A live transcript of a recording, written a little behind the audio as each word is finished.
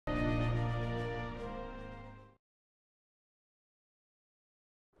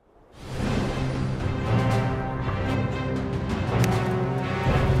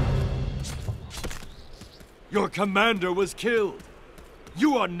Your commander was killed.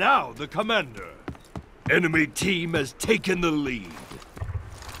 You are now the commander. Enemy team has taken the lead.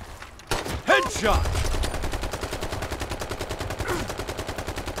 Headshot!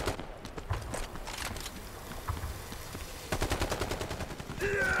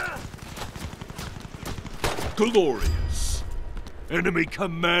 Glorious. Enemy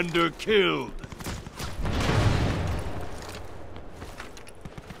commander killed.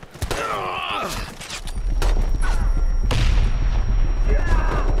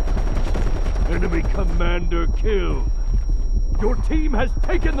 Enemy commander killed. Your team has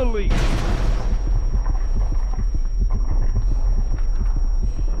taken the lead.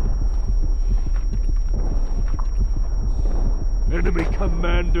 Enemy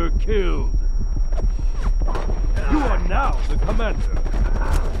commander killed. You are now the commander.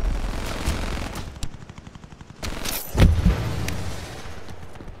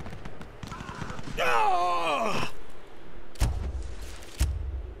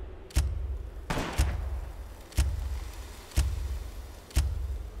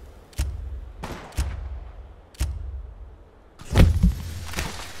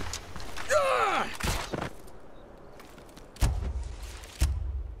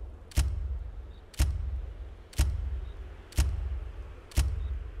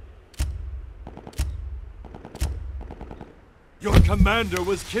 Your commander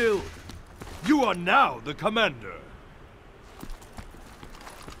was killed. You are now the commander.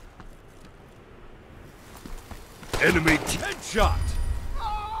 Enemy headshot.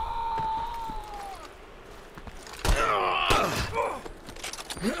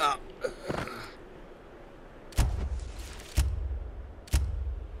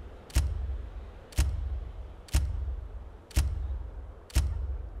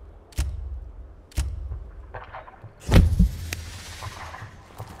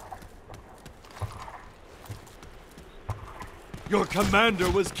 Your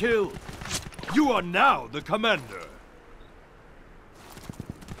commander was killed. You are now the commander.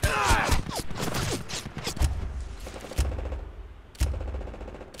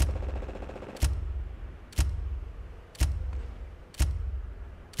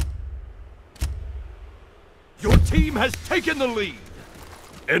 Your team has taken the lead.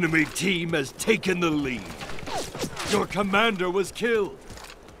 Enemy team has taken the lead. Your commander was killed.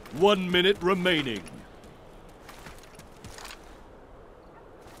 1 minute remaining.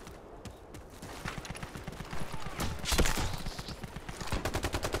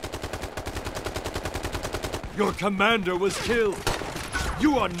 Your commander was killed.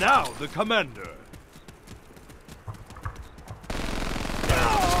 You are now the commander.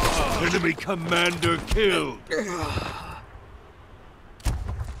 Enemy commander killed.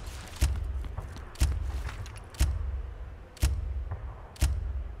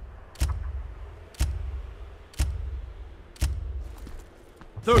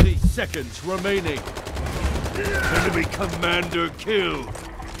 "30 seconds remaining. Enemy commander killed.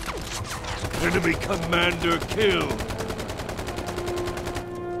 Enemy commander killed.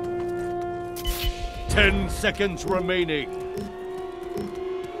 10 seconds remaining.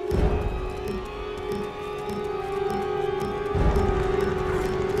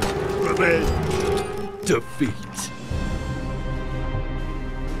 Revenge. Defeat.